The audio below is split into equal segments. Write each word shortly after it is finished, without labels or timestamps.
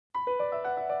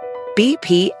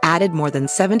BP added more than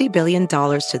 $70 billion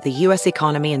to the U.S.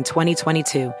 economy in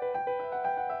 2022.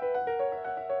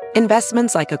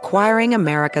 Investments like acquiring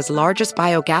America's largest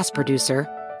biogas producer,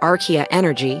 Archaea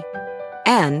Energy,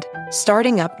 and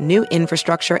starting up new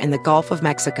infrastructure in the Gulf of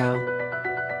Mexico.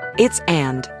 It's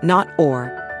and, not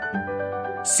or.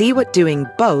 See what doing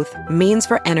both means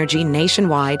for energy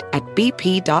nationwide at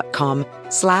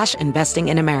bp.com/investing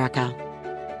in America.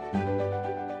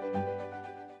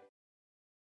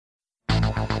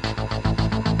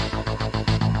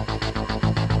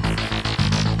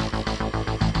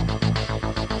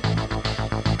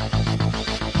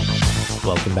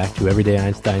 Welcome back to Everyday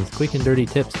Einstein's quick and dirty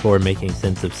tips for making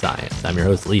sense of science. I'm your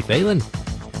host, Lee Phelan,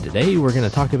 and today we're going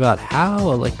to talk about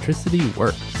how electricity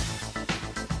works.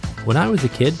 When I was a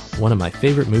kid, one of my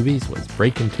favorite movies was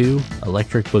Breakin' 2: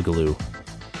 Electric Boogaloo.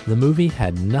 The movie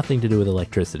had nothing to do with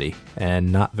electricity,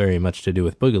 and not very much to do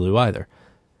with Boogaloo either.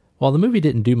 While the movie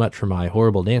didn't do much for my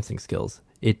horrible dancing skills,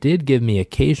 it did give me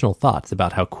occasional thoughts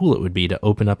about how cool it would be to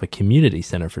open up a community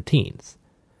center for teens.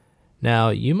 Now,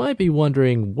 you might be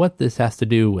wondering what this has to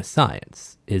do with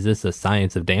science. Is this a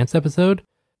Science of Dance episode?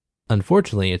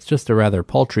 Unfortunately, it's just a rather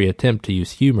paltry attempt to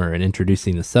use humor in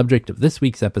introducing the subject of this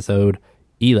week's episode,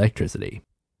 electricity.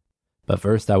 But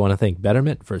first, I want to thank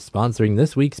Betterment for sponsoring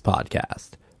this week's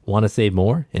podcast. Want to save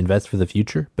more, invest for the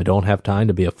future, but don't have time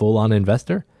to be a full-on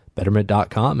investor?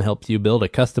 Betterment.com helps you build a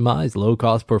customized,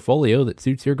 low-cost portfolio that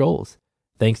suits your goals.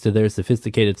 Thanks to their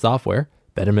sophisticated software,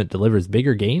 Betterment delivers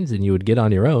bigger gains than you would get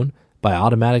on your own by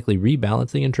automatically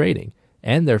rebalancing and trading,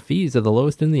 and their fees are the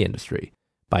lowest in the industry.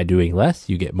 By doing less,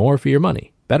 you get more for your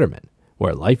money. Betterment,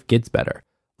 where life gets better.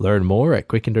 Learn more at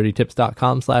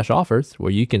quickanddirtytips.com/offers,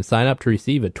 where you can sign up to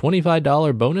receive a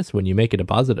 $25 bonus when you make a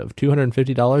deposit of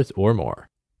 $250 or more.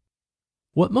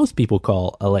 What most people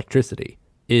call electricity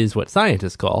is what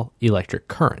scientists call electric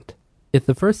current. If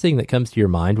the first thing that comes to your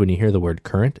mind when you hear the word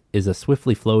current is a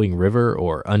swiftly flowing river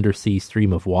or undersea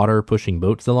stream of water pushing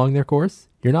boats along their course,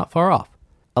 you're not far off.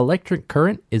 Electric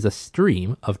current is a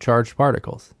stream of charged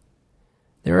particles.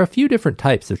 There are a few different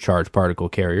types of charged particle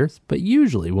carriers, but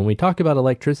usually when we talk about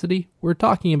electricity, we're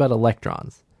talking about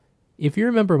electrons. If you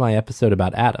remember my episode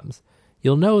about atoms,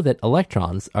 you'll know that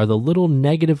electrons are the little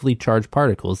negatively charged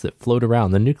particles that float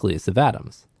around the nucleus of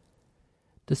atoms.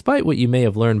 Despite what you may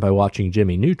have learned by watching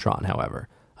Jimmy Neutron, however,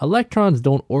 electrons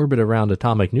don't orbit around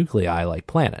atomic nuclei like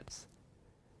planets.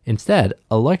 Instead,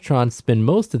 electrons spend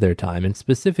most of their time in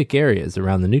specific areas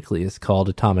around the nucleus called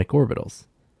atomic orbitals.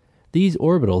 These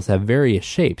orbitals have various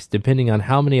shapes depending on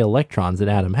how many electrons an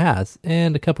atom has,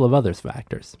 and a couple of other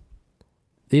factors.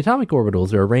 The atomic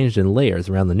orbitals are arranged in layers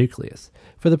around the nucleus.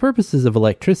 For the purposes of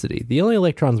electricity, the only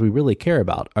electrons we really care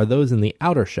about are those in the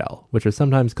outer shell, which are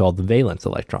sometimes called the valence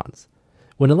electrons.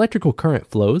 When electrical current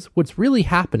flows, what's really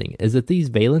happening is that these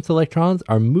valence electrons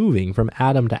are moving from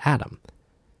atom to atom.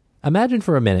 Imagine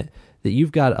for a minute that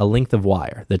you've got a length of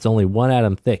wire that's only one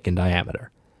atom thick in diameter.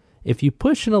 If you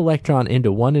push an electron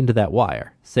into one end of that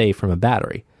wire, say from a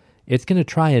battery, it's going to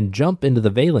try and jump into the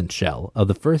valence shell of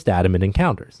the first atom it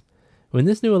encounters. When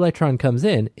this new electron comes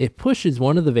in, it pushes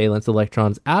one of the valence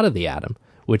electrons out of the atom,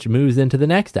 which moves into the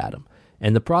next atom,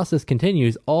 and the process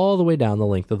continues all the way down the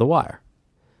length of the wire.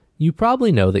 You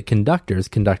probably know that conductors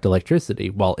conduct electricity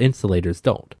while insulators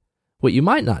don't. What you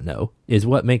might not know is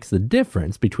what makes the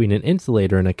difference between an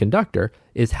insulator and a conductor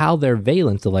is how their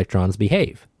valence electrons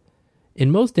behave.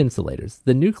 In most insulators,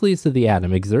 the nucleus of the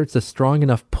atom exerts a strong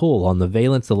enough pull on the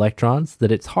valence electrons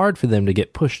that it's hard for them to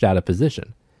get pushed out of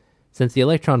position. Since the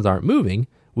electrons aren't moving,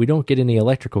 we don't get any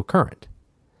electrical current.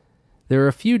 There are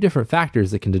a few different factors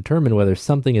that can determine whether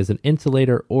something is an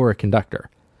insulator or a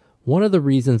conductor. One of the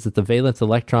reasons that the valence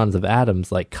electrons of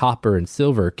atoms like copper and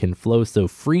silver can flow so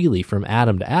freely from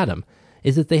atom to atom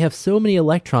is that they have so many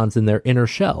electrons in their inner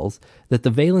shells that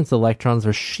the valence electrons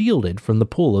are shielded from the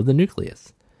pull of the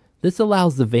nucleus. This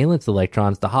allows the valence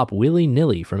electrons to hop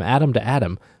willy-nilly from atom to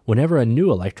atom whenever a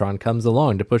new electron comes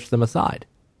along to push them aside.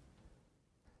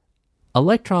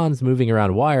 Electrons moving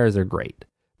around wires are great,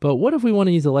 but what if we want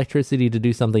to use electricity to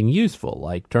do something useful,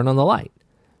 like turn on the light?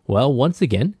 Well, once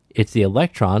again, it's the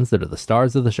electrons that are the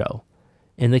stars of the show.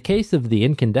 In the case of the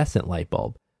incandescent light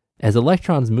bulb, as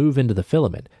electrons move into the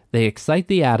filament, they excite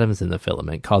the atoms in the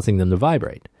filament, causing them to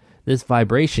vibrate. This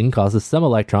vibration causes some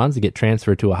electrons to get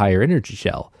transferred to a higher energy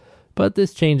shell, but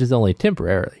this change is only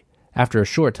temporarily. After a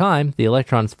short time, the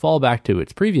electrons fall back to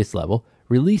its previous level,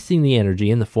 releasing the energy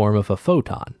in the form of a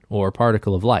photon, or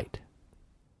particle of light.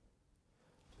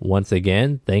 Once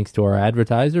again, thanks to our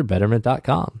advertiser,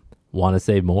 Betterment.com. Want to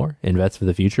save more, invest for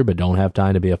the future, but don't have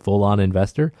time to be a full-on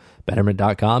investor?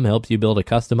 Betterment.com helps you build a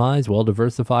customized,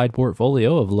 well-diversified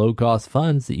portfolio of low-cost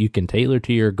funds that you can tailor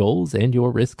to your goals and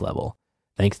your risk level.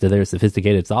 Thanks to their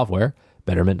sophisticated software,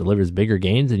 Betterment delivers bigger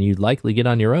gains than you'd likely get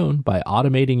on your own by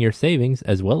automating your savings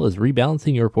as well as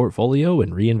rebalancing your portfolio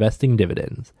and reinvesting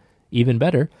dividends. Even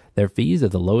better, their fees are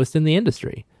the lowest in the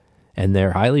industry. And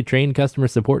their highly trained customer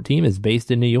support team is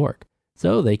based in New York,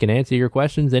 so they can answer your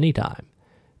questions anytime.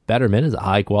 Betterment is a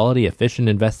high-quality, efficient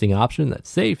investing option that's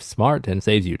safe, smart, and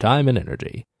saves you time and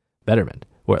energy. Betterment,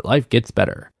 where life gets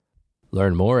better.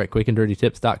 Learn more at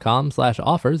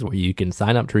quickanddirtytips.com/offers, where you can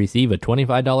sign up to receive a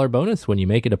 $25 bonus when you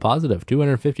make a deposit of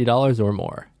 $250 or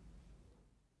more.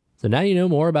 So now you know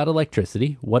more about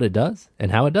electricity, what it does,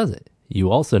 and how it does it. You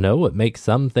also know what makes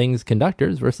some things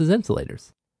conductors versus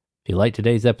insulators. If you like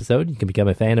today's episode, you can become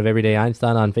a fan of Everyday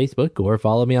Einstein on Facebook or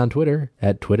follow me on Twitter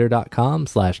at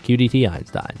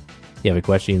twitter.com/QDTEinstein. If you have a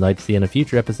question you'd like to see in a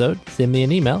future episode, send me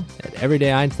an email at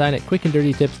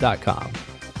everydayeinstein@quickanddirtytips.com.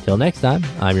 Till next time,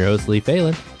 I'm your host, Lee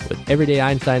Phelan, with Everyday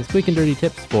Einstein's Quick and Dirty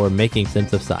Tips for making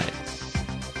sense of science.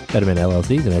 Betterment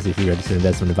LLC is an SEC-registered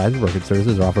investment advisor. Brokerage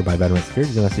services are offered by Betterment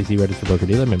Securities, an SEC-registered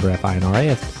broker-dealer, member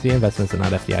FINRA. SEC investments are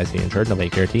not FDIC insured. No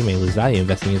bank guarantee may lose value.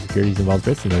 Investing in securities involves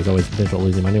risk, and there's always potential of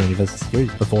losing money when you invest in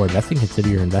securities. Before investing, consider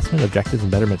your investment objectives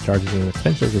and Betterment charges and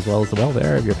expenses, as well as the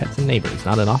welfare of your pets and neighbors.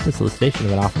 Not an offer, solicitation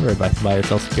of an offer, or advice to buy or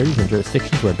sell securities in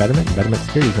jurisdictions where Betterment and Betterment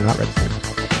Securities are not registered.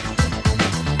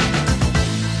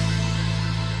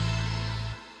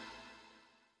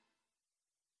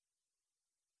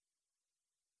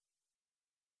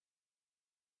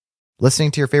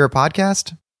 Listening to your favorite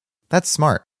podcast? That's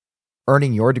smart.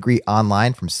 Earning your degree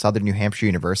online from Southern New Hampshire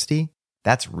University?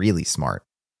 That's really smart.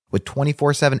 With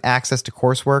 24/7 access to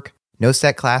coursework, no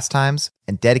set class times,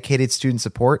 and dedicated student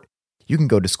support, you can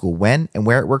go to school when and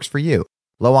where it works for you.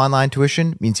 Low online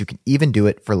tuition means you can even do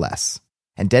it for less.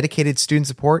 And dedicated student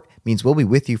support means we'll be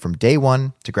with you from day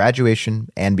one to graduation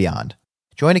and beyond.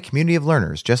 Join a community of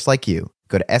learners just like you.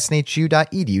 Go to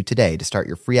snhu.edu today to start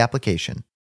your free application.